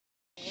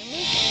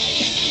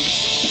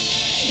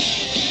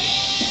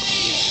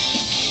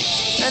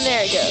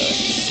There it goes.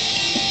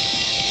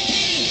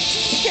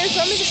 Here,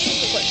 throw me this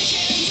real quick.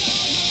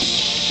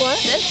 What?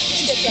 This?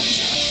 Yeah.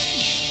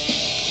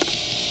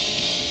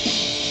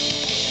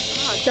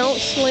 Oh, don't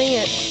sling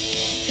it.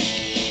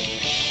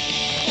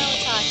 No,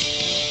 it's hot.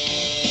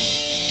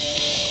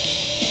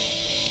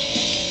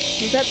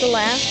 Is that the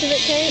last of it,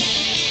 Kate?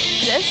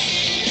 This?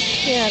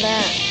 Yeah,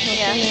 that. What's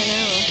Yeah. in there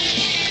now?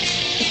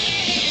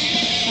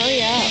 Hurry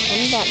up.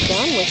 I'm about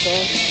done with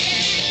this.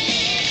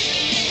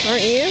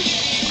 Aren't you?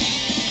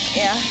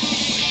 Yeah.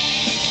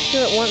 Do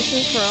it once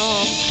and for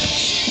all.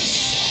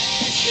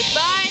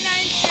 Goodbye,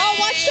 9 Oh,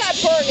 watch that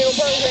burn. It'll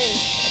burn green.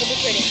 It'll be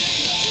pretty.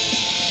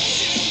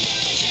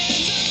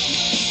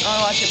 I want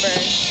to watch it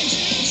burn.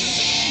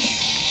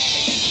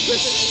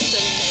 This is just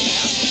sitting there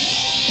now.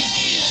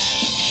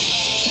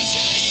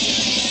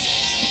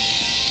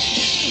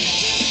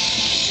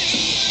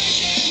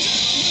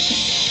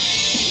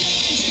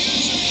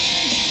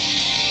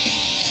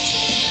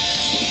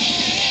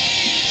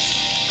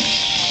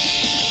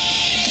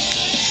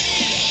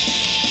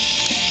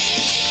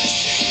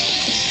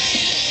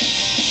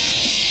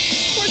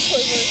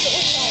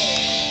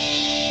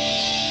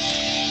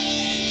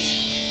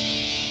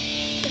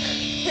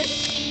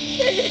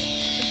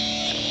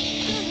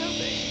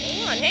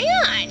 Hang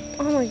on.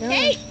 Oh my god.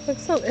 Hey.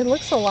 It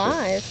looks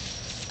alive.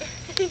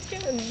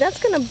 That's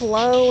gonna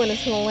blow and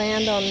it's gonna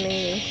land on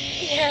me.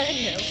 Yeah, I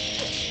know.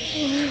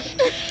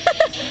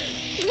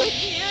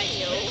 Yeah,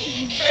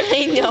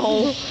 I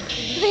know.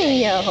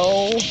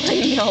 I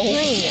know. I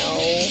know.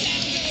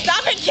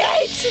 Stop it,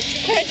 Kate!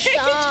 Kate,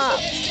 stop.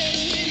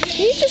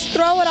 Can you just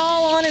throw it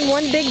all on in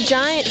one big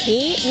giant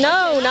heat?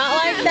 No, not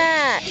like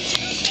that.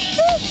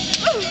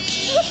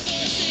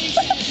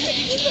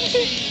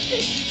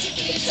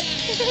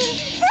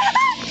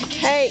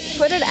 Hey,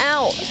 put it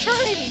out.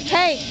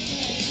 Hey,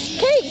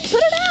 Kate,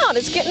 put it out.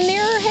 It's getting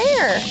near her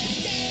hair.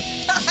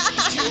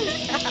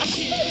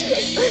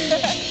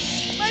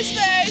 My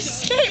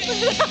space! Kate, put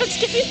it out. It's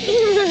getting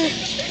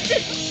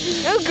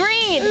Oh,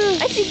 green.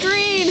 I see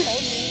green.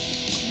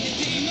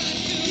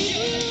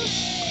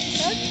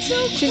 That's so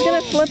cool. She's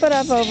going to flip it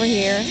up over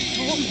here.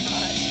 Oh my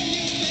god.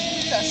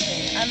 Trust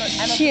me. I'm a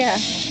Yeah.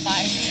 professional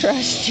fire.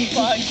 Trust you.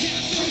 Bug.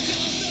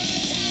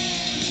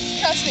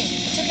 Trust me.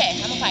 It's okay.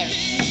 I'm a pirate.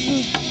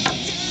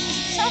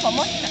 Son of a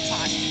monkey, that's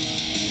hot.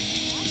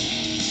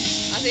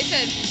 As they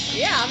said,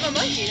 yeah, I'm a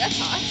monkey, that's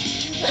hot.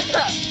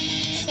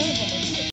 Son of a monkey.